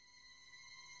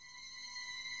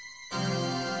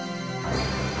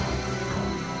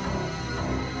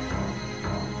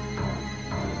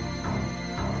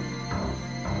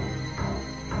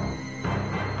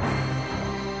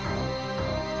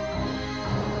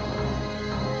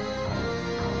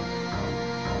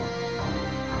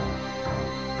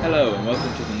Hello and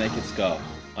welcome to The Naked Scarf.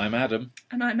 I'm Adam.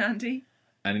 And I'm Andy.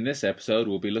 And in this episode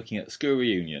we'll be looking at School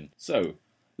Reunion. So,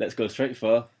 let's go straight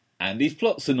for Andy's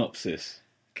plot synopsis.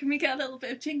 Can we get a little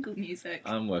bit of jingle music?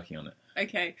 I'm working on it.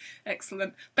 Okay,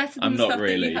 excellent. Better than I'm the not stuff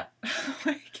really. that you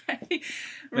have. Okay.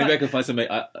 Maybe I can find some...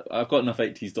 I've got enough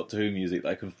 80s Doctor Who music that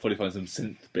I can probably find some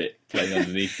synth bit playing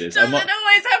underneath this. Does it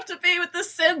always have to be with the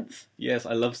synth? Yes,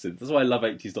 I love synth. That's why I love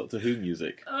 80s Doctor Who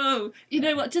music. Oh, you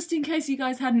know what? Just in case you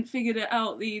guys hadn't figured it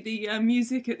out, the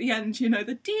music at the end, you know,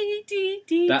 the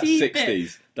dee. That's bit.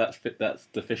 60s. That's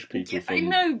the fish people from... I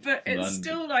know, but it's London.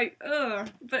 still like, ugh.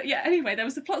 But yeah, anyway, there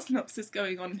was a plot synopsis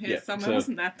going on here somewhere,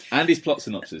 wasn't there? Andy's plot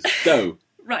synopsis. Go!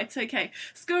 Right, okay.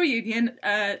 School Reunion,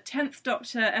 10th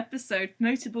Doctor episode,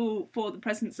 notable for the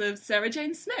presence of Sarah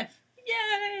Jane Smith.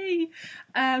 Yay!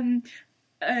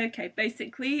 Okay,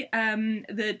 basically,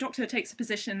 the Doctor takes a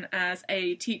position as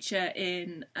a teacher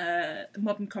in a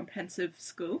modern comprehensive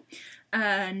school,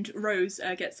 and Rose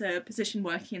gets a position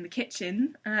working in the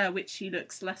kitchen, which she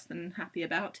looks less than happy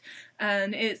about.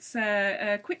 And it's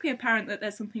quickly apparent that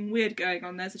there's something weird going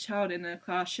on. There's a child in a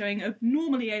class showing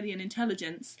abnormally alien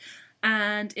intelligence,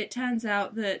 and it turns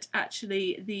out that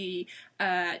actually the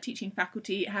teaching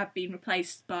faculty have been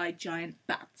replaced by giant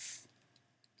bats.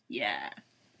 Yeah.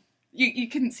 You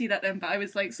couldn't see that then, but I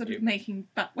was like sort of making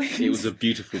bat wings. It was a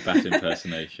beautiful bat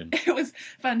impersonation. It was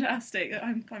fantastic.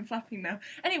 I'm flapping now.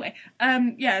 Anyway,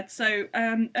 so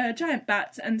giant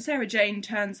bat, and Sarah Jane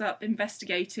turns up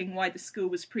investigating why the school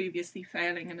was previously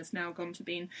failing and has now gone to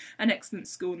being an excellent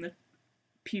school, and the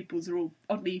pupils are all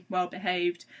oddly well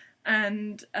behaved.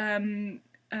 And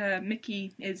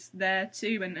Mickey is there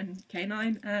too, and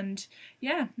K9, and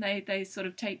yeah, they sort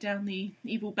of take down the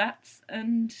evil bats,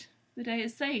 and the day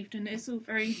is saved, and it's all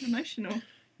very emotional.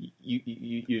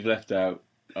 You've left out,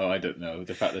 I don't know,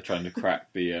 the fact they're trying to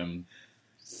crack the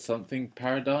something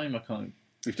paradigm. I can't.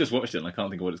 We've just watched it, and I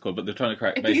can't think of what it's called. But they're trying to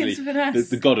crack basically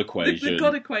the God equation. The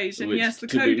God equation, yes, the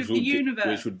code of the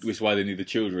universe. Which is why they need the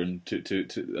children to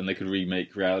and they could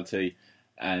remake reality.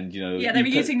 And you know, yeah, they were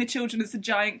using the children as a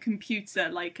giant computer,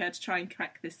 like to try and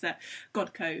crack this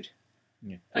God code.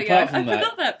 Yeah. Oh yeah, I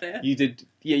forgot that bit. You did,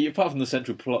 yeah. Apart from the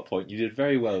central plot point, you did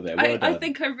very well there. Well done. I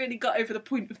think I really got over the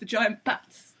point with the giant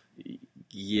bats.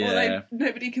 Yeah. Although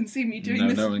nobody can see me doing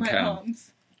this with my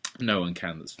arms. No one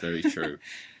can. That's very true.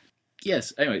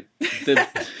 Yes. Anyway, I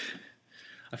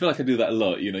feel like I do that a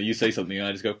lot. You know, you say something and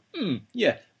I just go,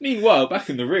 yeah. Meanwhile, back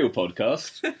in the real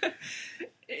podcast.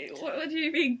 What do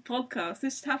you mean, podcast?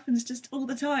 This happens just all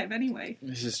the time, anyway.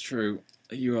 This is true.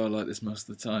 You are like this most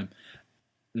of the time.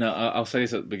 Now, I'll say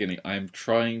this at the beginning. I'm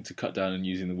trying to cut down on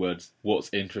using the words "what's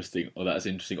interesting" or "that's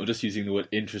interesting," or just using the word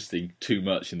 "interesting" too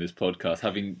much in this podcast,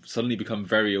 having suddenly become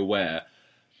very aware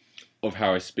of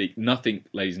how I speak. Nothing,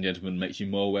 ladies and gentlemen, makes you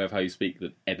more aware of how you speak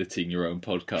than editing your own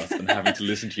podcast and having to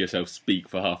listen to yourself speak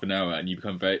for half an hour, and you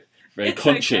become very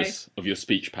conscious of your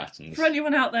speech patterns. For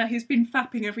anyone out there who's been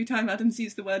fapping every time Adam's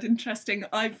used the word interesting,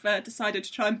 I've decided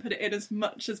to try and put it in as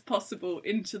much as possible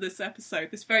into this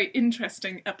episode, this very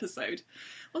interesting episode.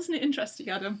 Wasn't it interesting,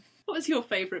 Adam? What was your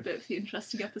favourite bit of the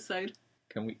interesting episode?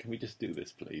 Can we just do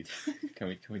this, please? Can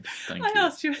we just thank I you?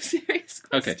 asked you a serious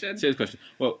question. Okay, serious question.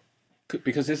 Well,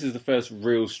 because this is the first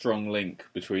real strong link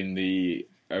between the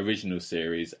original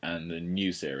series and the new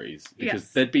series,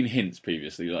 because there'd been hints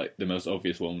previously, like the most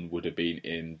obvious one would have been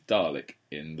in Dalek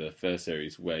in the first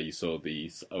series, where you saw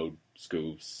these old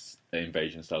school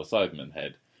invasion style Cyberman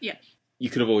head. Yeah, you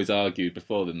could have always argued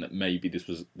before then that maybe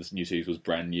this new series was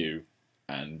brand new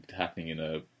and happening in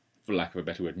a, for lack of a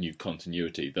better word, new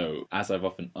continuity. Though, as I've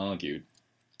often argued,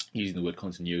 using the word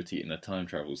continuity in a time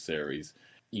travel series,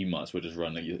 you might as well just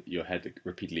run your head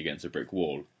repeatedly against a brick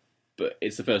wall. But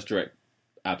it's the first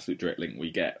absolute direct link we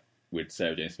get with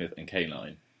Sarah Jane Smith and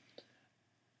K9,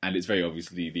 and it's very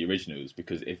obviously the originals,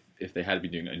 because if they had been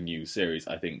doing a new series,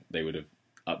 I think they would have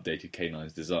updated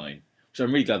K9's design, which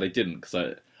I'm really glad they didn't,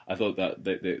 because I thought that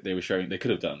they were showing they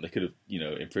could have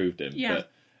improved him,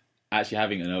 but actually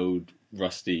having an old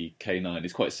rusty K9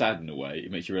 is quite sad in a way.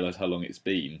 It makes you realise how long it's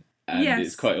been. And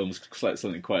it's quite almost like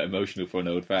something quite emotional for an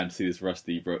old fan to see this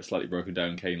rusty, slightly broken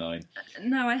down K9.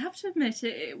 No, I have to admit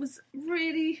it was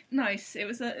really nice. It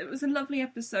was a lovely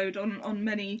episode on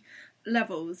many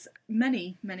levels,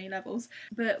 many levels.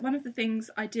 But one of the things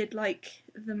I did like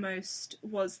the most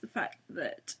was the fact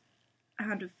that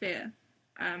Hand of Fear,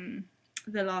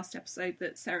 the last episode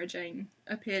that Sarah Jane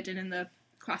appeared in the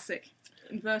classic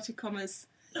inverted commas.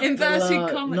 No,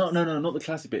 not the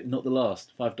classic bit, not the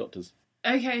last 5 Doctors.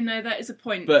 Okay, no, that is a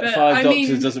point. But 5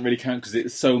 Doctors doesn't really count because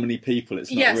it's so many people.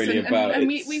 It's not really about. And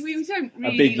we don't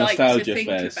really a big like to nostalgia think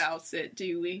fest about it,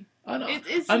 do we? I know.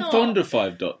 I'm fond of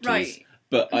 5 Doctors. Right.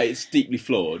 but it's deeply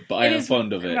flawed. But I am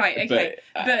fond of it. Right, okay.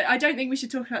 But I don't think we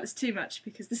should talk about this too much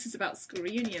because this is about school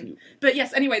reunion. But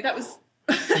yes, anyway, that was.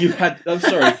 I'm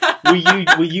sorry.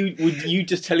 Were you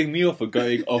just telling me off for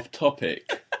going off topic?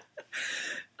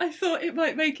 I thought it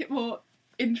might make it more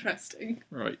interesting.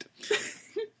 Right.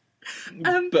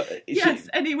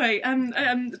 Anyway,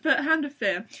 but Hand of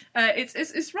Fear,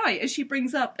 it's right, as she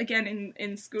brings up again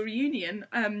in School Reunion,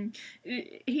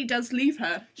 he does leave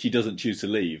her. She doesn't choose to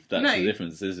leave. That's the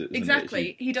difference, isn't exactly.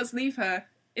 it? He does leave her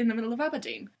in the middle of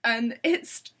Aberdeen, and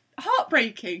it's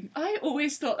heartbreaking. I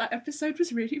always thought that episode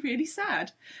was really, really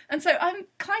sad, and so I'm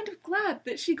kind of glad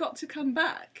that she got to come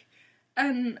back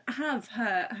and have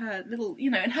her little,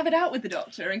 and have it out with the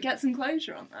Doctor and get some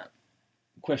closure on that.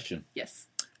 Question. Yes.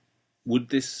 Would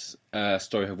this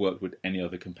story have worked with any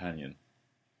other companion?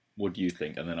 What do you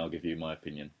think? And then I'll give you my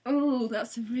opinion. Oh,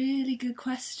 that's a really good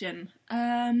question.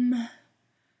 That's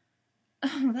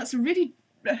a really...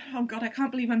 Oh, God, I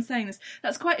can't believe I'm saying this.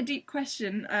 That's quite a deep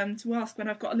question to ask when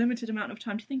I've got a limited amount of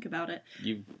time to think about it.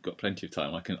 You've got plenty of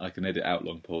time. I can edit out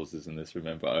long pauses in this,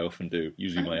 remember. I often do,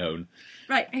 usually my own.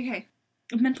 Right, okay.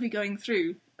 I'm mentally going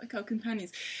through our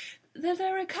companions.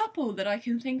 There are a couple that I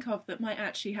can think of that might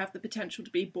actually have the potential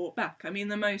to be brought back. I mean,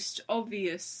 the most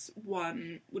obvious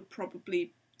one would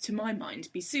probably, to my mind,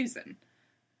 be Susan,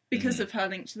 because of her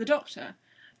link to the Doctor.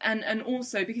 And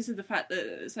also because of the fact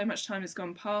that so much time has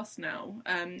gone past now,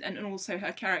 and also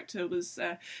her character was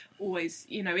always,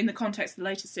 in the context of the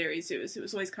later series, it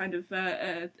was always kind of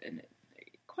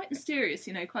quite mysterious,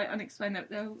 quite unexplained.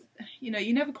 That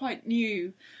you never quite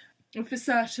knew for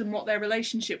certain what their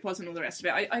relationship was and all the rest of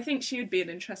it. I think she would be an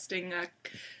interesting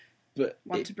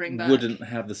one to bring back. It wouldn't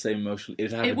have the same emotional...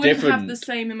 It wouldn't have the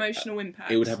same emotional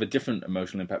impact. It would have a different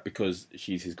emotional impact because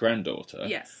she's his granddaughter.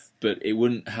 Yes. But it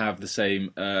wouldn't have the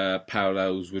same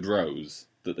parallels with Rose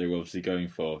that they were obviously going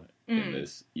for in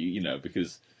this,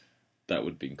 because that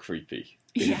would have been creepy.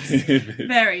 Yes,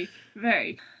 very,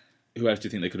 very. Who else do you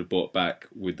think they could have brought back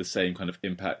with the same kind of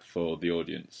impact for the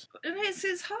audience? And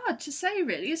it's hard to say,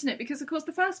 really, isn't it? Because, of course,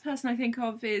 the first person I think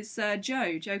of is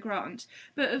Jo Grant.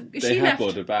 But they have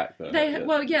brought her back, though. They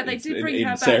did bring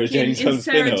her Sarah back Jane's in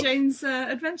Sarah Jane's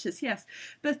Adventures, yes.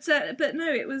 But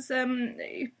no, it was...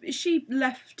 she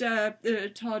left the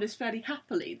TARDIS fairly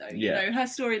happily, though. Yeah. Her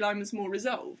storyline was more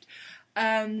resolved.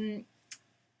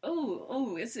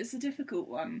 It's a difficult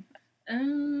one.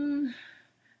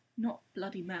 Not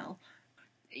Bloody Mel.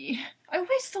 I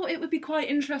always thought it would be quite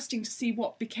interesting to see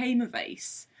what became of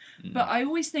Ace, but I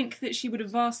always think that she would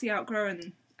have vastly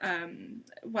outgrown,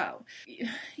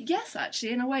 yes,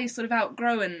 actually, in a way, sort of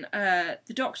outgrown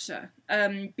the Doctor,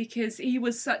 because he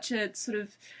was such a sort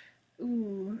of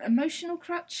emotional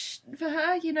crutch for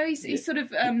her. He's sort of...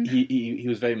 He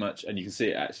was very much, and you can see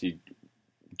it actually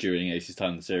during Ace's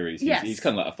time in the series. He's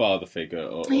kind of like a father figure.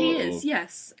 He is,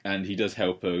 yes. And he does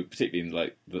help her, particularly in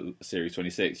like the series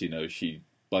 26, she...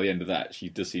 By the end of that, she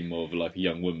does seem more of a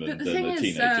young woman than a teenager. But the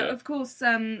thing is, of course,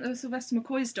 Sylvester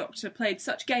McCoy's Doctor played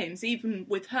such games, even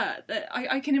with her, that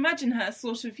I can imagine her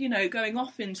sort of, going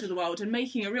off into the world and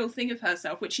making a real thing of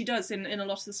herself, which she does in a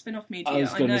lot of the spin-off media. I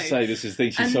was going to say, this is the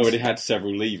thing, she's already had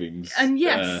several leavings. And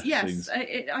yes,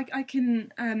 I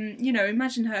can,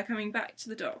 imagine her coming back to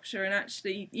the Doctor and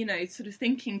actually, sort of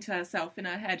thinking to herself in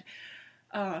her head,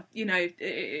 all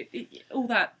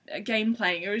that game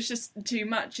playing, it was just too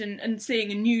much, and seeing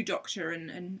a new Doctor,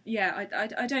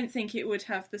 I don't think it would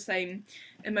have the same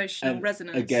emotional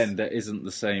resonance. Again, there isn't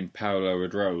the same parallel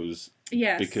with Rose.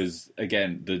 Yes. Because,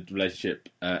 again, the relationship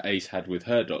Ace had with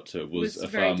her Doctor was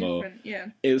far more... Yeah.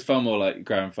 It was far more like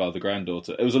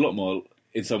grandfather-granddaughter. It was a lot more,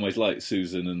 in some ways, like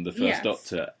Susan and the first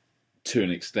Doctor, to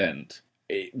an extent.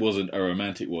 It wasn't a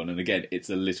romantic one, and again, it's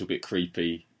a little bit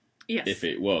creepy. Yes. If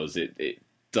it was, it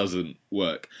doesn't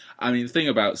work. I mean, the thing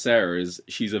about Sarah is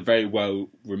she's a very well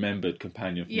remembered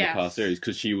companion from the past series,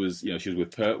 because she was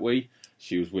with Pertwee,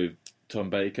 she was with Tom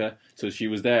Baker, so she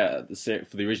was there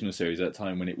for the original series at a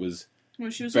time when it was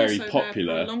very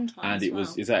popular, there for a long time, and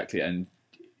was and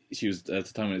she was at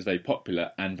a time when it was very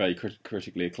popular and very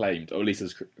critically acclaimed, or at least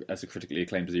as critically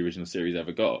acclaimed as the original series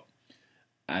ever got.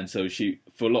 And so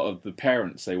for a lot of the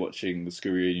parents, say, watching the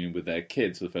School Reunion with their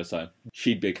kids for the first time,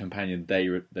 she'd be a companion they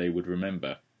would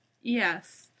remember.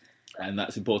 Yes. And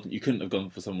that's important. You couldn't have gone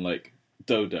for someone like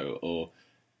Dodo or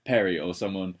Perry or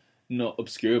someone not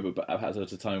obscure, but perhaps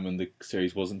at a time when the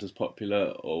series wasn't as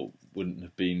popular or wouldn't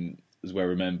have been as well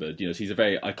remembered. She's a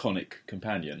very iconic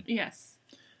companion. Yes.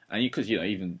 And because,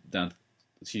 even down...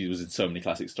 She was in so many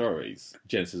classic stories.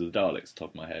 Genesis of the Daleks, top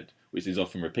of my head, which is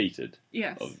often repeated.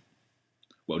 Yes.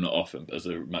 Well, not often, but as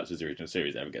much as the original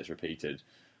series ever gets repeated.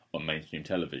 on mainstream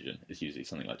television. It's usually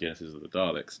something like Genesis of the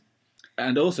Daleks.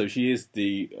 And also, she is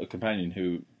the companion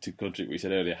who, to contradict what we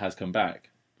said earlier, has come back.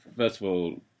 First of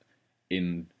all,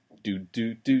 in K9,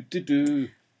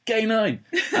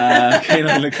 K9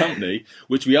 and the Company,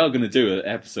 which we are going to do an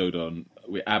episode on,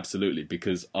 absolutely,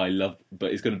 because I love,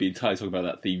 but it's going to be entirely talking about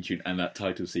that theme tune and that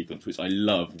title sequence, which I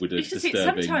love with a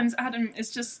disturbing... Sometimes Adam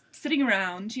is just sitting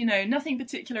around, nothing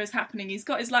particular is happening. He's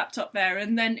got his laptop there,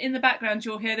 and then in the background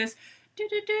you'll hear this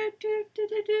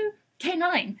do-do-do-do-do-do-do,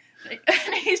 K9.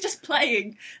 And he's just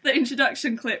playing the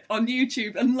introduction clip on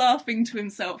YouTube and laughing to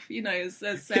himself, as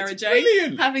Sarah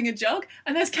Jane having a jog,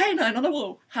 and there's K9 on the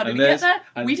wall. How did he get there?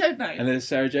 We don't know. And there's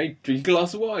Sarah Jane drinking a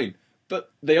glass of wine.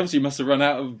 But they obviously must have run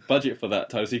out of budget for that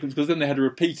title sequence, because then they had to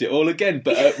repeat it all again,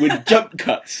 but with jump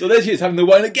cuts. So there she is, having the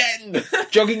wine again,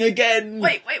 jogging again.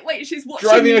 Wait, she's watching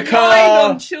driving a car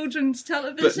wine on children's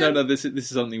television. But no, this is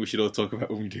something we should all talk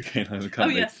about when we do K9 and the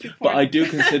Company. Oh yes, good point. But I do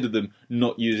consider them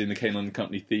not using the K9 and the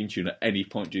Company theme tune at any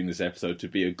point during this episode to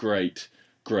be a great,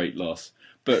 great loss.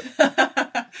 But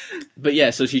yeah,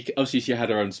 so she had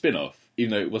her own spin-off,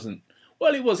 even though it wasn't.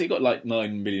 Well, it got like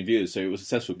 9 million views, so it was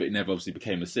successful, but it never obviously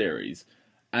became a series.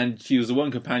 And she was the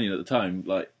one companion at the time,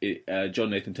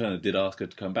 John Nathan Turner did ask her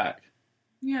to come back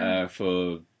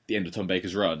for the end of Tom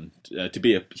Baker's run,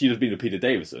 she'd have been a Peter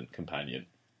Davison companion,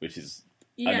 which is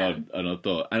an odd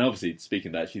thought. And obviously, speaking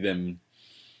of that, she then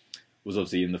was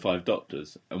obviously in The Five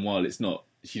Doctors, and while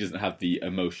she doesn't have the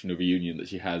emotional reunion that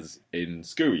she has in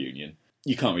School Reunion,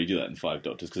 you can't really do that in Five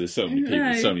Doctors because there's so many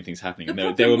people, so many things happening,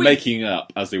 and they were making it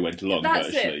up as they went along.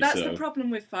 That's the problem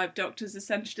with Five Doctors.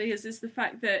 Essentially, is the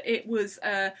fact that it was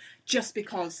just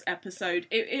because episode.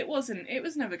 It was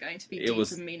never going to be deep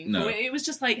and meaningful. No. It was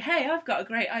just like, hey, I've got a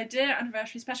great idea,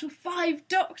 anniversary special, Five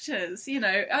Doctors.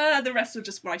 The rest will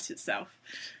just write itself,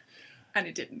 and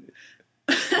it didn't.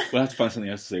 We'll have to find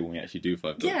something else to say when we actually do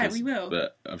Five Doctors. Yeah, we will.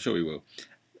 But I'm sure we will.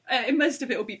 Most of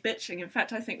it will be bitching. In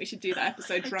fact, I think we should do that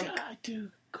episode drunk. I do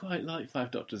quite like Five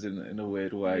Doctors in a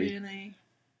weird way. Really?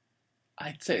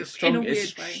 I'd say it's strong.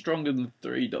 It's stronger than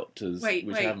Three Doctors,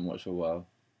 which I haven't watched for a while.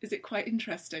 Is it quite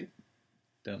interesting?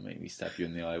 Don't make me stab you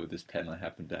in the eye with this pen I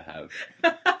happen to have.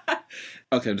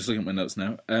 Okay, I'm just looking at my notes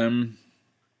now.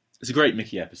 It's a great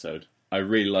Mickey episode. I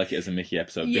really like it as a Mickey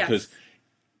episode because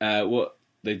what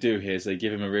they do here is they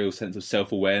give him a real sense of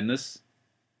self-awareness.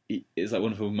 It's like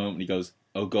wonderful moment. He goes,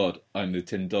 "Oh God, I'm the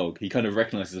Tin Dog." He kind of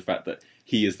recognises the fact that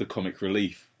he is the comic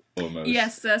relief, almost.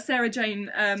 Yes, Sarah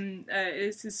Jane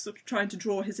is sort of trying to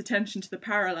draw his attention to the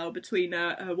parallel between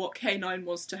what K9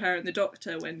 was to her and the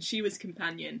Doctor when she was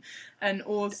companion, and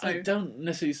also... I don't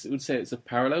necessarily would say it's a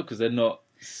parallel, because they're not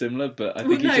similar, but I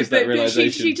think it's just that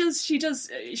realisation.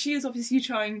 She is obviously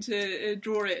trying to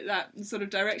draw it that sort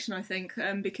of direction, I think,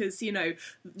 because,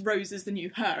 Rose is the new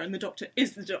her and the Doctor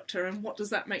is the Doctor, and what does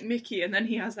that make Mickey? And then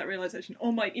he has that realisation,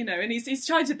 and he's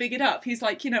trying to big it up. He's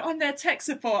like, I'm their tech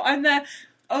support, I'm their,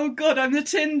 oh God, I'm the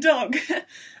Tin Dog.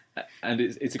 And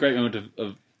it's a great moment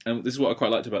of and this is what I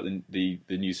quite liked about the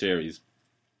new series,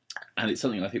 and it's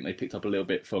something I think they picked up a little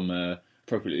bit from,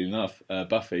 appropriately enough,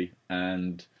 Buffy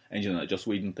and Angel and that Joss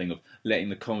Whedon thing of letting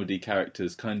the comedy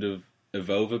characters kind of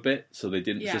evolve a bit, so they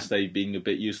didn't just stay being a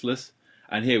bit useless.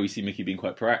 And here we see Mickey being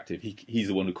quite proactive. He's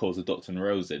the one who calls the Doctor and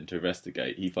Rose in to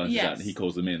investigate. He finds it out and he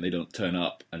calls them in. They don't turn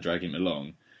up and drag him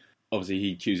along. Obviously,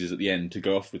 he chooses at the end to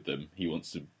go off with them. He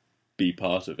wants to be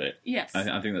part of it. Yes.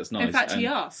 I think that's nice. In fact, he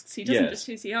asks. He doesn't just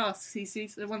choose, he asks. He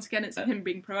sees, once again, it's him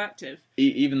being proactive.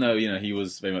 Even though, he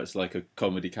was very much like a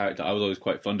comedy character, I was always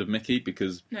quite fond of Mickey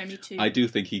because me too. I do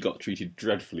think he got treated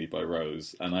dreadfully by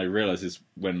Rose, and I realised this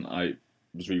when I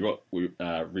was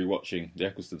rewatching the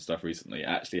Eccleston stuff recently,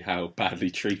 actually how badly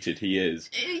treated he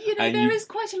is. There is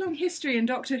quite a long history in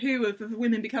Doctor Who of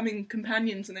women becoming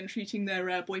companions and then treating their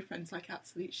boyfriends like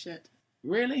absolute shit.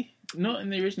 Really? Not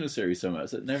in the original series so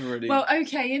much. It never really... Well,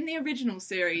 okay, in the original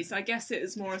series, I guess it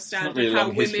is more a standard really how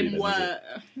women were...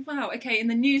 Well, okay, in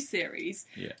the new series,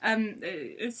 yeah.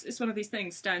 It's one of these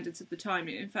things, standards of the time.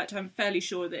 In fact, I'm fairly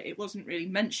sure that it wasn't really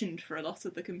mentioned for a lot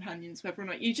of the companions, whether or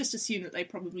not... You just assume that they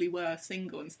probably were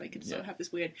single, and so they could sort of have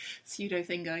this weird pseudo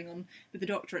thing going on with the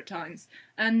Doctor at times.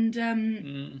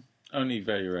 And... only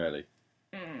very rarely.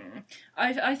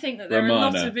 I think that there are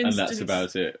lots of instances... and that's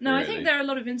about it. No, really. I think there are a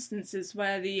lot of instances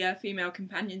where the female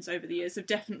companions over the years have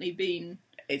definitely been...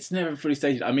 It's never fully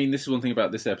stated. I mean, this is one thing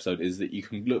about this episode, is that you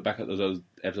can look back at those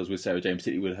episodes with Sarah Jane,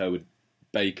 particularly with her with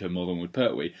Baker more than with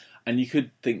Pertwee. And you could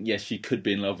think, yes, she could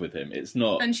be in love with him. It's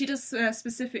not... And she does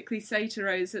specifically say to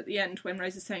Rose at the end, when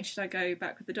Rose is saying, should I go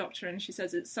back with the doctor? And she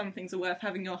says, some things are worth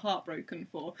having your heart broken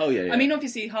for. Oh, yeah. I mean,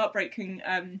 obviously, heartbreak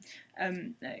can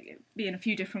be in a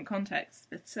few different contexts,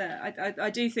 but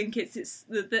I do think it's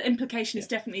the implication is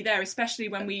definitely there, especially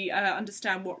when we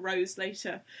understand what Rose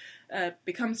later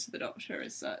becomes to the doctor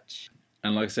as such.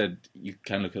 And like I said, you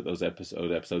can look at those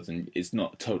episodes, and it's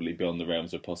not totally beyond the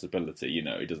realms of possibility. You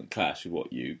know, it doesn't clash with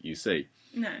what you see.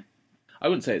 No. I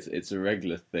wouldn't say it's a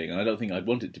regular thing, and I don't think I'd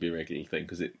want it to be a regular thing,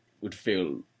 because it would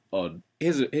feel odd.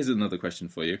 Here's another question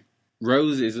for you.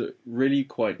 Rose is really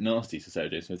quite nasty to Sarah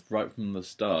Jane Smith right from the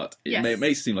start. It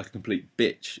makes her seem like a complete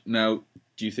bitch. Now,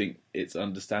 do you think it's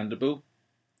understandable?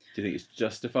 Do you think it's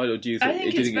justified, or do you think... I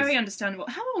think it's very understandable.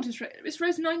 How old is Rose? Is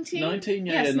Rose 19? 19,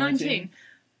 yeah. Yes, yeah, 19.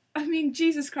 I mean,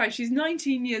 Jesus Christ, she's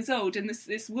 19 years old and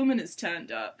this woman has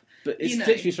turned up. But it's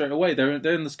literally straight away. They're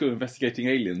in the school investigating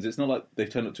aliens. It's not like they've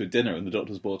turned up to a dinner and the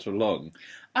doctor's brought her along.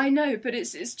 I know, but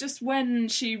it's just when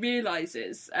she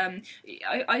realises...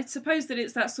 I suppose that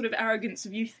it's that sort of arrogance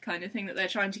of youth kind of thing that they're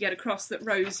trying to get across, that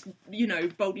Rose,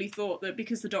 boldly thought that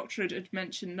because the doctor had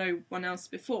mentioned no one else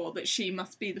before, that she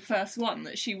must be the first one,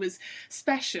 that she was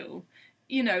special.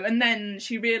 And then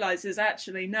she realises,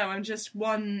 actually, no, I'm just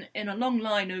one in a long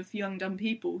line of young, dumb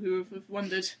people who have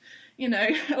wandered,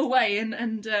 away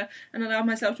and allowed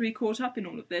myself to be caught up in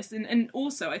all of this. And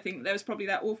also, I think there was probably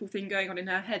that awful thing going on in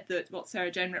her head that what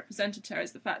Sarah Jane represented to her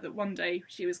is the fact that one day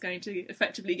she was going to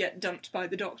effectively get dumped by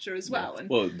the doctor as well.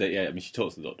 Yeah. And she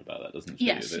talks to the doctor about that, doesn't she?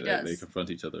 Yes, she does. They confront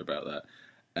each other about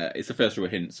that. It's the first real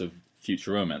hints of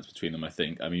future romance between them, I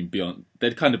think. I mean,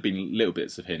 there'd kind of been little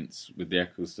bits of hints with the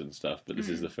Eccleston stuff, but this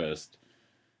is the first.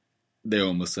 They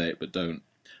almost say it, but don't.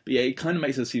 But yeah, it kind of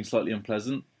makes her seem slightly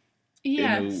unpleasant.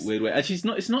 Yes. In a weird way. And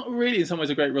it's not really in some ways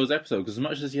a great Rose episode, because as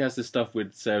much as she has this stuff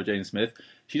with Sarah Jane Smith,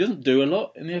 she doesn't do a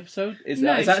lot in the episode. It's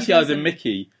actually either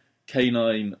Mickey,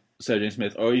 K9, Sarah Jane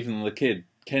Smith, or even the kid,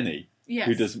 Kenny.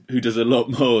 Yes. Who does a lot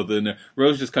more than...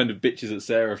 Rose just kind of bitches at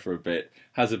Sarah for a bit,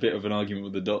 has a bit of an argument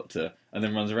with the doctor, and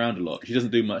then runs around a lot. She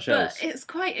doesn't do much else. But it's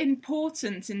quite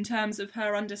important in terms of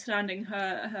her understanding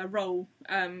her role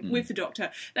with the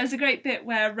doctor. There's a great bit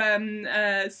where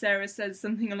Sarah says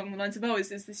something along the lines of, is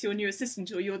this your new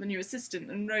assistant, or you're the new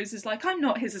assistant? And Rose is like, I'm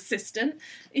not his assistant,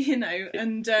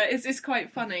 and it's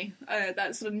quite funny,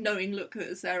 that sort of knowing look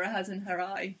that Sarah has in her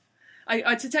eye.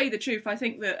 To tell you the truth, I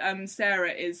think that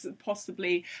Sarah is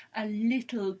possibly a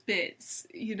little bit,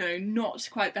 not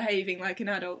quite behaving like an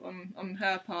adult on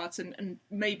her part, and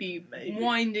maybe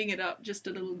winding it up just a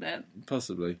little bit.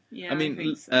 Possibly. Yeah, I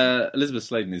mean, so. Elizabeth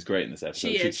Sladen is great in this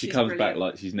episode. She comes back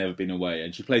like she's never been away,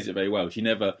 and she plays it very well. She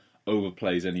never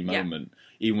overplays any moment.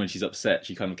 Yeah. Even when she's upset,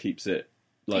 she kind of keeps it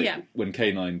like when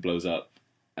K9 blows up,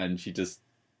 and she's just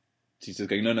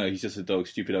going, no, he's just a dog,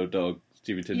 stupid old dog.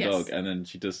 Stupid tin dog, and then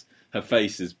her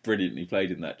face is brilliantly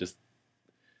played in that, just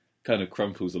kind of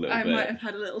crumples a little bit. I might have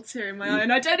had a little tear in my eye,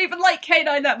 and I don't even like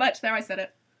K9 that much. There, I said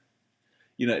it.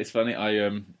 It's funny,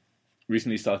 I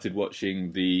recently started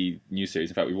watching the new series.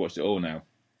 In fact, we watched it all now,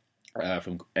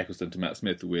 from Eccleston to Matt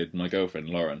Smith, with my girlfriend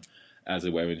Lauren, as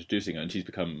a way of introducing her, and she's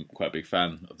become quite a big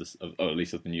fan of this, or at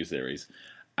least of the new series.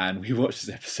 And we watched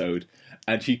this episode,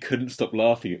 and she couldn't stop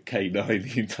laughing at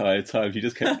K9 the entire time. She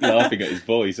just kept laughing at his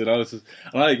voice, and I was just,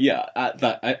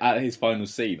 at his final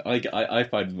scene, I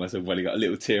find myself welling up a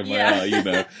little tear in my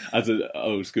eye, as an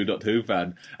old school Doctor Who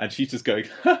fan, and she's just going,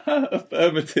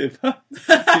 affirmative. She's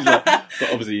like, but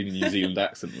obviously in a New Zealand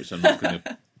accent, which I'm not going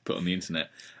to put on the internet,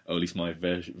 or at least my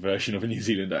version of a New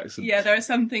Zealand accent. Yeah, there are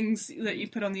some things that you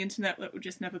put on the internet that will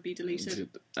just never be deleted.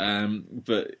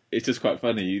 But it's just quite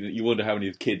funny. You wonder how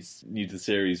many kids new to the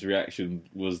series reaction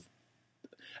was.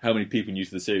 How many people new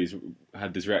to the series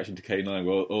had this reaction to K9?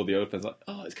 Where all the old fans like,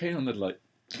 it's K9. They're like,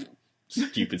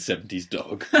 stupid 70s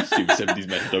dog, stupid 70s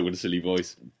metal dog with a silly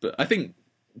voice. But I think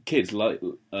kids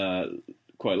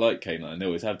quite like K9. They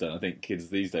always have done. I think kids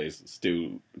these days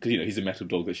still, because he's a metal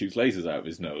dog that shoots lasers out of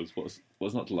his nose.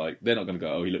 What's not to like? They're not going to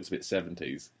go, he looks a bit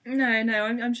 70s. No,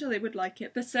 I'm sure they would like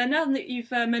it. But now that you've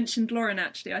mentioned Lauren,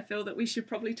 actually, I feel that we should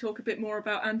probably talk a bit more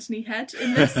about Anthony Head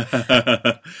in this,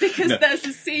 because there's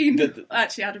a scene.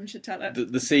 Actually, Adam should tell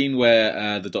it. The scene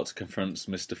where the Doctor confronts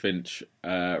Mr. Finch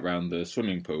around the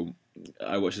swimming pool.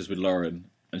 I watched this with Lauren,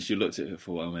 and she looked at it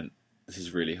for a while and went, "This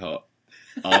is really hot.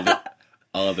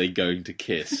 Are they going to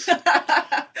kiss?" And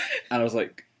I was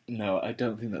like, no, I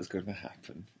don't think that's going to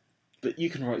happen. But you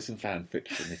can write some fan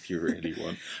fiction if you really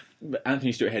want. But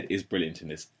Anthony Stewart Head is brilliant in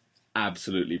this.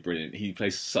 Absolutely brilliant. He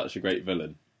plays such a great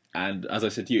villain. And as I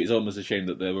said to you, it's almost a shame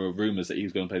that there were rumours that he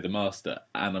was going to play the Master,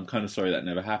 and I'm kind of sorry that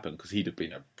never happened, because he'd have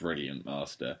been a brilliant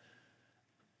Master.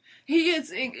 He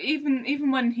is,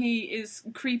 even when he is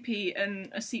creepy and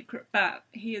a secret bat,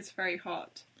 he is very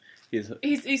hot.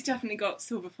 He's definitely got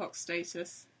Silver Fox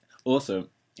status. Also,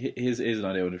 here's an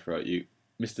idea I want to throw at you.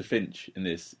 Mr. Finch in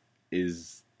this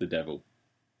is the devil.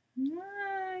 Yeah.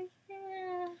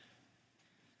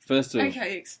 First of,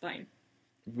 okay, explain.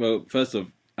 Well, first of,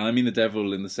 and I mean the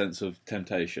devil in the sense of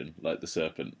temptation, like the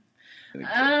serpent.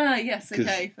 Yes,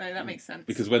 okay, no, that makes sense.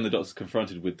 Because when the Doctor's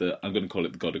confronted with I'm going to call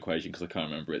it the God equation because I can't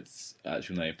remember its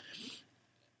actual name.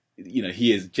 You know,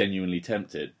 he is genuinely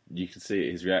tempted. You can see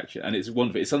his reaction, and it's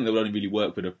wonderful. It's something that would only really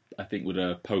work with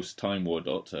a post-Time War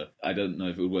Doctor. I don't know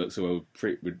if it would work so well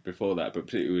with before that, but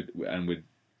particularly with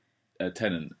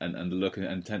Tennant and the look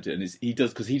and tempted, and he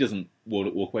doesn't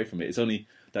walk away from it. It's only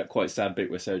that quite sad bit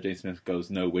where Sarah Jane Smith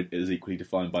goes, "No, it is equally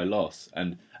defined by loss."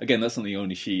 And again, that's something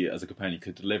only she, as a companion,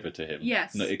 could deliver to him.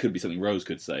 Yes, no, it could be something Rose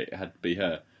could say. It had to be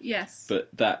her. Yes, but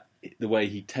the way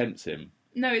he tempts him.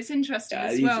 No, it's interesting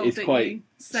as well that you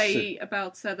say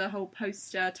about the whole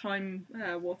post-Time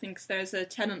War thing, because there's a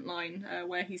Tennant line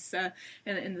where he's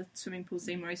in the swimming pool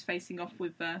scene where he's facing off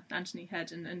with Anthony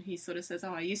Head, and he sort of says,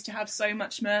 "Oh, I used to have so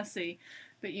much mercy,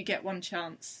 but you get one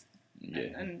chance." Yeah,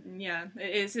 and yeah,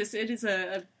 it is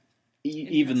a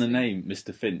even the name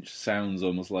Mr. Finch sounds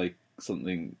almost like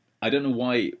something. I don't know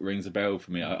why it rings a bell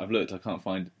for me. I've looked, I can't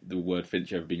find the word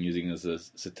Finch ever being using as a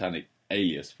satanic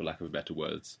alias, for lack of better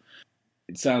words.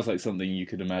 It sounds like something you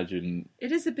could imagine.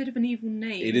 It is a bit of an evil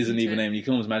name. It is an evil name. You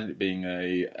can almost imagine it being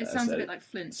It sounds a bit like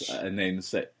Flinch. A name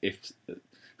that, if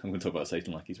I'm going to talk about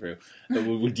Satan like he's real, that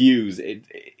would use it.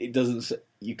 It doesn't.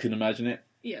 You can imagine it.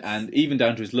 Yes. And even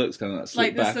down to his looks, kind of that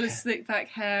slick back, sort of slick back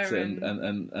hair, and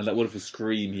that wonderful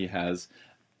scream he has.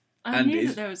 I knew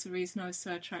that there was a reason I was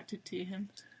so attracted to him.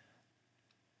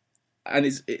 And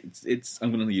it's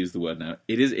I'm going to use the word now.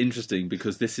 It is interesting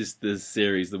because this is the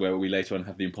series where we later on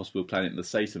have the Impossible Planet and the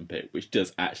Satan Pit, which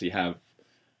does actually have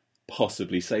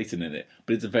possibly Satan in it,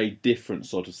 but it's a very different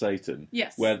sort of Satan.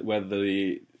 Yes. Where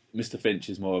the Mr. Finch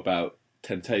is more about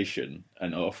temptation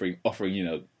and offering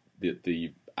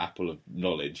the apple of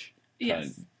knowledge.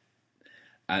 Yes.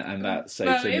 And that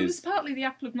Satan it was partly the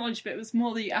apple of knowledge, but it was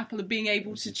more the apple of being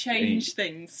able to change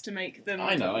things to make them.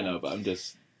 I know, but I'm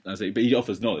just. But he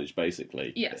offers knowledge,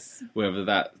 basically. Yes. Whether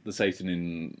the Satan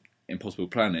in Impossible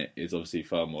Planet is obviously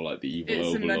far more like the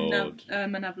evil overlord.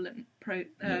 Malevolent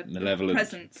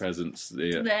presence.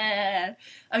 Yeah. There.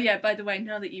 Oh yeah, by the way,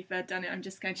 now that you've done it, I'm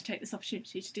just going to take this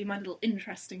opportunity to do my little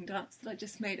interesting dance that I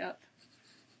just made up.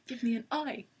 Give me an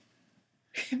eye.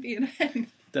 Give me an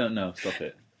hen. Don't know. Stop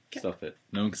it. Okay. Stop it.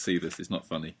 No one can see this. It's not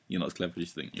funny. You're not as clever as you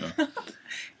think you are.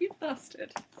 You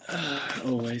bastard.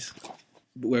 Always.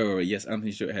 But where were we? Yes,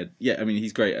 Anthony Stewart Head. Yeah, I mean,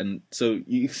 he's great. And so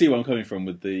you can see where I'm coming from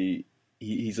with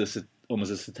he's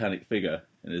almost a satanic figure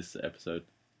in this episode.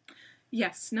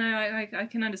 Yes, no, I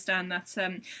can understand that.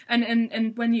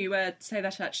 And when you say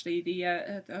that, actually,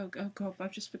 oh god,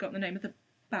 I've just forgotten the name of the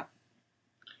bat.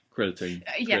 Creditane.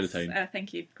 Yes,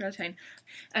 thank you, Creditane.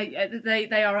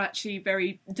 They are actually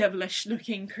very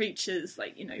devilish-looking creatures,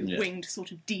 like winged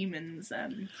sort of demons.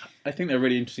 I think they're a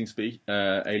really interesting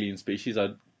alien species.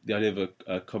 The idea of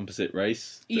a composite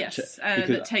race.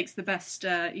 That takes the best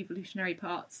evolutionary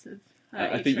parts of.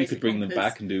 I think you could bring them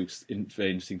back and do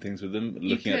very interesting things with them,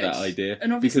 looking at that idea.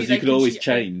 And because you could always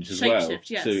change as well. Shift,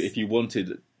 yes. So if you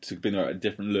wanted to bring out a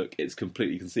different look, it's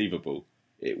completely conceivable.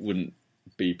 It wouldn't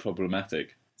be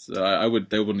problematic. So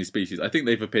they were one of these species. I think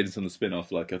they've appeared in some of the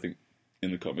spin-off, like I think in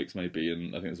the comics maybe, and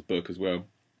I think there's a book as well.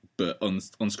 But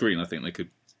on screen, I think they could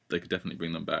definitely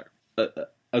bring them back.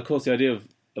 Of course, the idea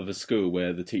of a school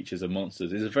where the teachers are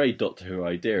monsters is a very Doctor Who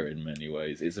idea in many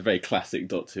ways. It's a very classic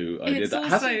Doctor Who idea that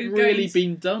hasn't really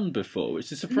been done before,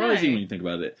 which is surprising when you think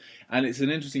about it. And it's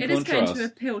an interesting contrast. It is going to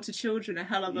appeal to children a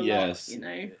hell of a lot,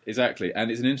 Exactly.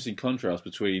 And it's an interesting contrast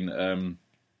between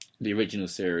the original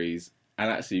series and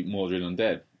actually Mordred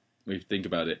Undead, when you think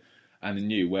about it, and the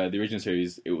new, where the original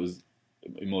series, it was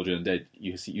in Mordred Undead,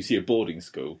 you see a boarding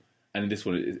school, and in this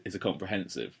one it's a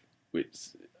comprehensive, which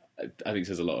I think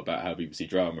says a lot about how BBC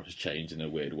drama has changed in a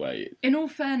weird way. In all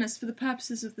fairness, for the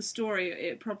purposes of the story,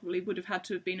 it probably would have had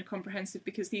to have been a comprehensive,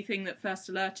 because the thing that first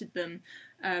alerted them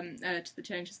to the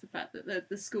change is the fact that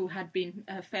the school had been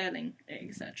failing,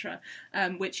 etc.,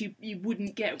 which you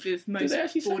wouldn't get with most boarding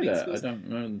schools. Did they actually say that? I don't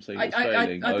remember them saying it was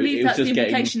failing. I believe that's the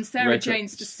implication. Sarah Jane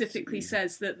specifically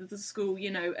says that the school,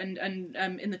 and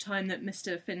in the time that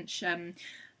Mr. Finch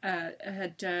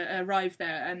had arrived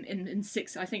there, and in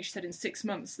 6, I think she said in 6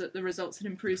 months that the results had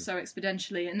improved so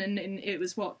exponentially, and it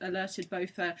was what alerted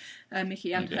both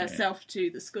Mickey and herself to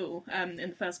the school in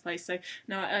the first place. So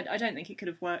no, I don't think it could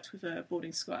have worked with a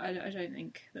boarding school. I don't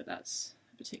think that's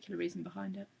a particular reason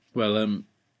behind it. Well,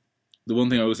 the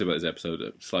one thing I will say about this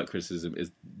episode, slight criticism,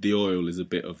 is the oil is a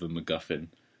bit of a MacGuffin.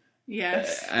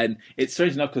 Yes. And it's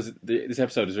strange enough because this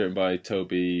episode is written by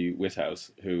Toby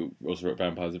Whithouse, who also wrote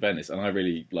Vampires of Venice, and I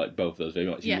really like both of those very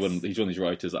much. Yes. He's one of these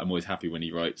writers that I'm always happy when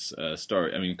he writes a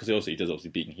story. I mean, because he does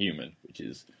obviously Being Human, which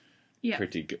is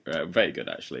pretty good, very good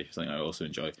actually, something I also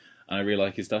enjoy. And I really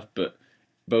like his stuff, but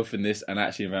both in this and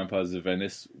actually in Vampires of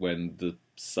Venice, when the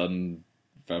sun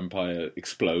vampire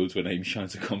explodes when Amy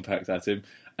shines a compact at him,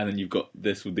 and then you've got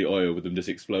this with the oil with them just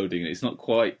exploding, and it's not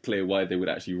quite clear why they would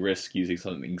actually risk using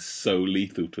something so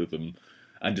lethal to them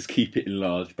and just keep it in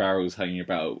large barrels hanging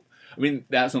about. I mean,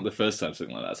 that's not the first time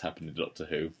something like that's happened in Doctor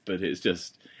Who, but it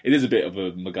is a bit of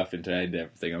a MacGuffin to end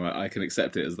everything. I can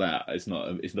accept it as that.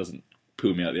 It doesn't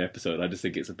pull me out of the episode. I just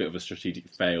think it's a bit of a strategic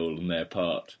fail on their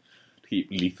part to keep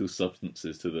lethal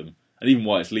substances to them. And even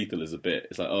why it's lethal is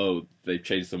it's like, oh, they've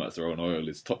changed so much their own oil,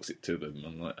 it's toxic to them.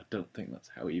 I'm like, I don't think that's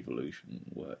how evolution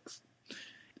works.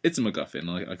 It's a MacGuffin,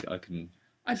 I can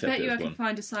I accept bet it you as I can one.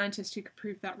 find a scientist who could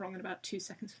prove that wrong in about 2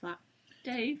 seconds flat.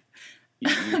 Dave? You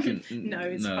can, No,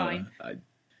 it's fine.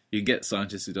 You can get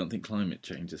scientists who don't think climate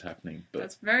change is happening, but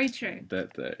That's very true.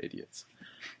 they're idiots.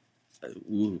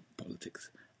 Politics.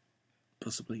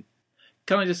 Possibly.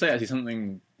 Can I just say actually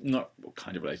something not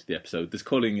kind of related to the episode? This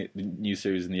calling it the new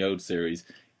series and the old series.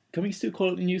 Can we still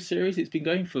call it the new series? It's been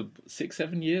going for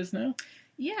 6-7 years now.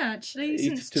 Yeah, actually,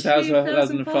 since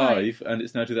 2005, and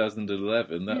it's now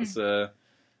 2011. That's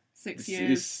 6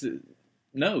 years.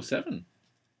 No, 7.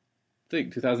 I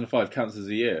think 2005 counts as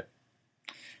a year.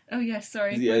 Oh yes,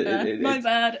 sorry, Yeah, my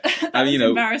bad. I mean,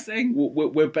 Embarrassing.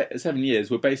 We're 7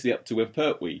 years. We're basically up to when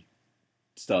Pertwee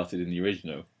started in the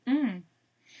original.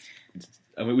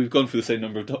 I mean, we've gone through the same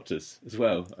number of Doctors as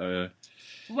well.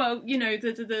 Well, you know,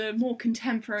 the more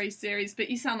contemporary series, but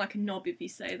you sound like a knob if you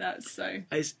say that, so...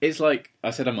 It's like,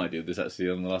 I said I might do this actually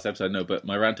on the last episode, no, but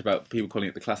my rant about people calling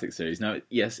it the classic series. Now,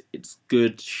 yes, it's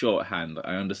good shorthand,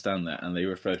 I understand that, and they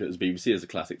refer to it as BBC as a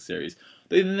classic series.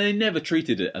 They never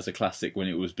treated it as a classic when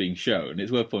it was being shown.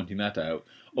 It's worth pointing that out.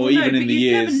 Or well, even no, in the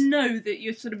you years... never know that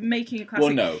you're sort of making a classic.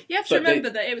 Well, no. You have to remember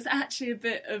that it was actually a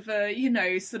bit of a, you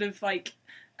know, sort of like...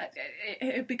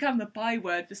 It had become a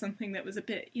byword for something that was a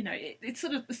bit, you know, it's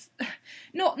sort of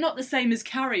not the same as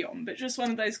Carry On, but just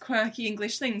one of those quirky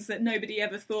English things that nobody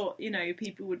ever thought, you know,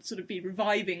 people would sort of be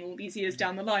reviving all these years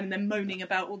down the line and then moaning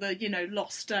about all the, you know,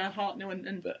 lost Hartnell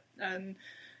and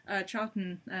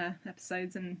Charlton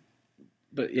episodes. And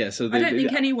but yeah, so I don't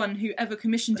think anyone who ever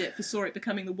commissioned it foresaw it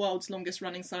becoming the world's longest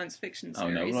running science fiction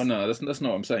series. Oh no, that's not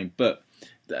what I'm saying. But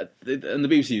and the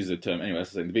BBC uses the term anyway. That's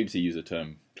the thing. The BBC uses the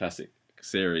term classic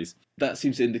series. That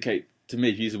seems to indicate, to me,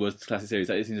 if you use the word classic series,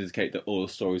 that seems to indicate that all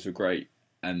the stories are great,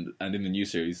 and in the new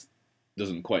series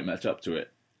doesn't quite match up to it.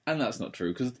 And that's not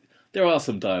true, because there are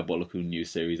some diabolical new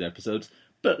series episodes,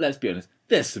 but let's be honest,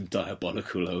 there's some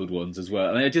diabolical old ones as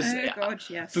well. And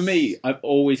Yes. For me, I've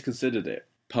always considered it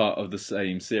part of the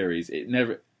same series. It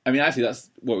never... I mean, actually,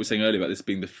 that's what we were saying earlier about this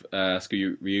being the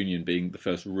School Reunion being the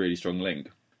first really strong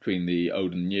link between the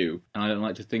old and new, and I don't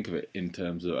like to think of it in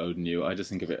terms of old and new. I just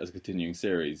think of it as a continuing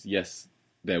series. Yes,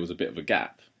 there was a bit of a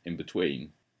gap in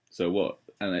between. So what?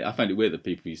 And I find it weird that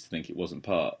people used to think the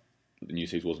new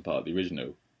series wasn't part of the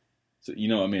original. So you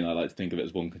know what I mean? I like to think of it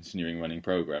as one continuing running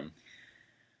program.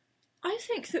 I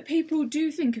think that people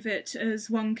do think of it as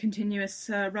one continuous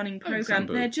running program.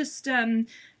 They're just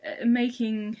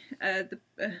making the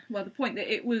point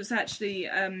that it was actually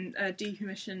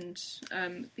decommissioned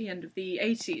at the end of the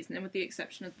 80s, and then with the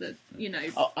exception of the, you know...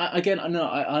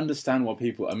 I understand what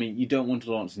people... I mean, you don't want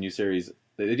to launch a new series.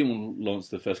 They didn't want to launch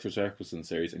the first Chris Eccleston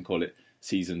series and call it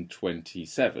Season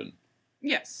 27.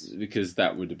 Yes. Because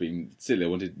that would have been silly. They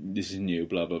wanted, this is new,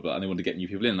 blah, blah, blah, and they wanted to get new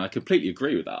people in. And I completely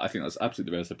agree with that. I think that's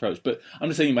absolutely the best approach. But I'm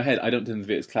just saying in my head, I don't think of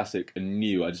it as classic and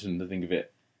new. I just tend to think of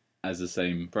it as the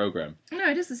same programme. No,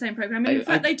 it is the same programme. In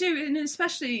fact, they do, and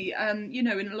especially, you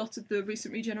know, in a lot of the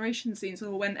recent regeneration scenes,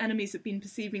 or when enemies have been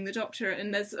perceiving the Doctor,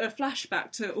 and there's a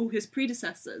flashback to all his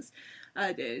predecessors.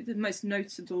 The most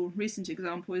notable recent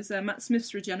example is Matt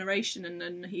Smith's regeneration,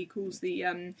 and he calls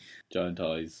the... giant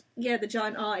eyes. Yeah, the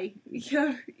giant eye.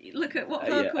 Yeah, look at what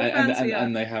hardcore fans we are.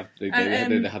 And they have they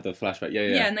have the flashback. Yeah.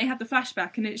 Yeah, and they have the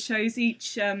flashback, and it shows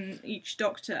each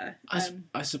Doctor.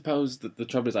 I suppose that the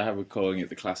trouble is I have with calling it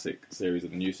the classic series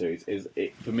and the new series is,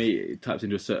 for me, it taps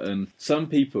into a certain... Some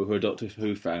people who are Doctor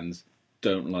Who fans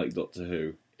don't like Doctor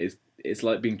Who. it's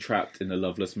like being trapped in a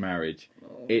loveless marriage.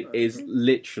 Oh, It no. is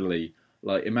literally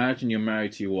like, imagine you're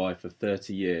married to your wife for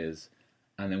 30 years,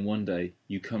 and then one day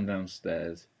you come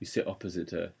downstairs, you sit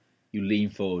opposite her, you lean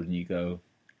forward and you go,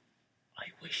 I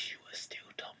wish you were still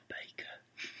Tom Baker.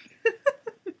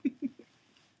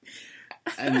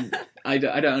 And I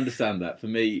don't understand that. For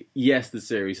me, yes, the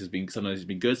series has been, sometimes it's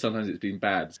been good, sometimes it's been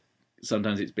bad.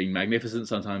 Sometimes it's been magnificent,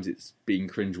 sometimes it's been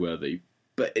cringeworthy.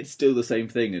 But it's still the same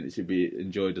thing, and it should be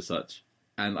enjoyed as such.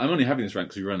 And I'm only having this rant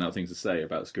because we ran out of things to say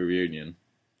about School Reunion.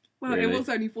 Well, Really? it was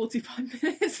only 45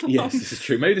 minutes long. Yes, this is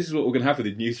true. Maybe this is what we're going to have for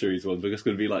the new series ones. We're just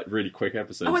going to be like really quick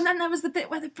episodes. Oh, and then there was the bit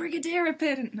where the Brigadier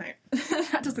appeared. No,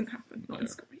 that doesn't happen. Not in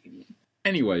No. School Reunion.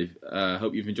 Anyway,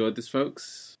 hope you've enjoyed this,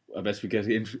 folks. I best we get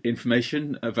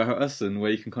information about us and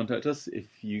where you can contact us. If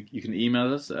you can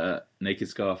email us at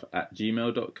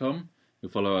nakedscarf@gmail.com.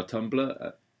 You'll follow our Tumblr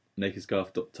at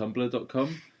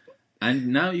nakedscarf.tumblr.com. And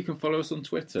now you can follow us on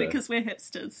Twitter. Because we're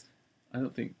hipsters. I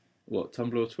don't think... What,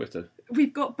 Tumblr or Twitter?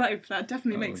 We've got both. That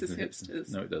definitely makes us it's a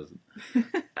hipsters. No, it doesn't.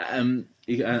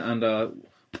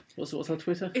 What's our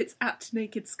Twitter? It's at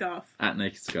Naked Scarf. At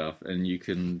Naked Scarf. And you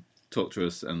can talk to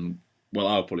us and... Well,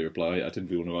 I'll probably reply. I tend to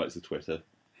be one who writes the Twitter.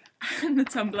 And the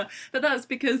Tumblr. But that's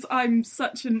because I'm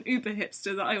such an uber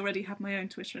hipster that I already have my own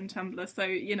Twitter and Tumblr. So,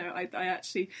 you know, I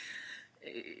actually...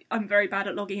 I'm very bad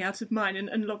at logging out of mine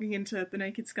and logging into the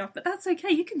Naked Scarf. But that's okay.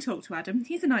 You can talk to Adam.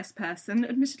 He's a nice person.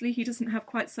 Admittedly, he doesn't have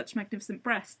quite such magnificent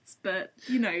breasts. But,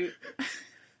 you know...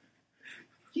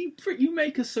 You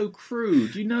make us so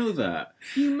crude, you know that?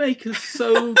 You make us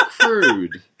so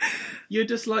crude. You're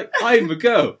just like, I'm a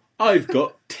girl. I've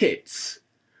got tits.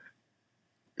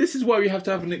 This is why we have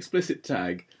to have an explicit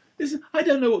tag. I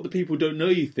don't know what the people don't know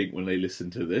you think when they listen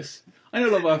to this. I know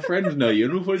a lot of our friends know you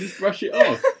and we'll probably just brush it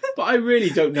off. But I really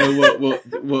don't know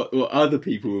what other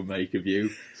people will make of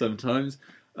you sometimes.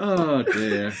 Oh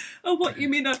dear. Oh, what, you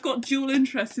mean I've got dual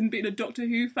interests in being a Doctor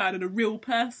Who fan and a real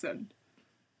person?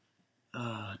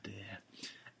 Oh dear.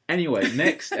 Anyway,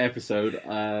 next episode,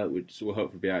 which will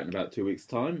hopefully be out in about 2 weeks'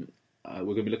 time, we're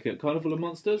going to be looking at Carnival of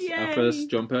Monsters, Yay! our first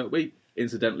John Pertwee.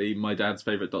 Incidentally, my dad's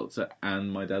favourite Doctor and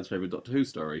my dad's favourite Doctor Who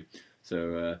story.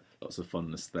 So lots of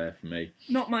funness there for me.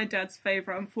 Not my dad's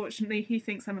favourite, unfortunately. He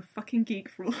thinks I'm a fucking geek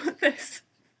for all of this.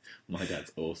 My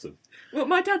dad's awesome. Well,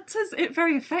 my dad says it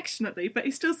very affectionately, but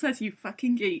he still says, you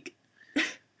fucking geek.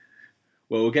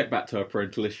 Well, we'll get back to our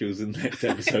parental issues in the next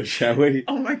episode, shall we?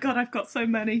 Oh my god, I've got so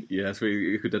many. Yes,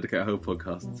 we could dedicate a whole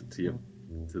podcast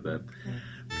to them.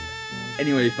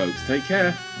 Anyway, folks, take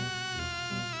care.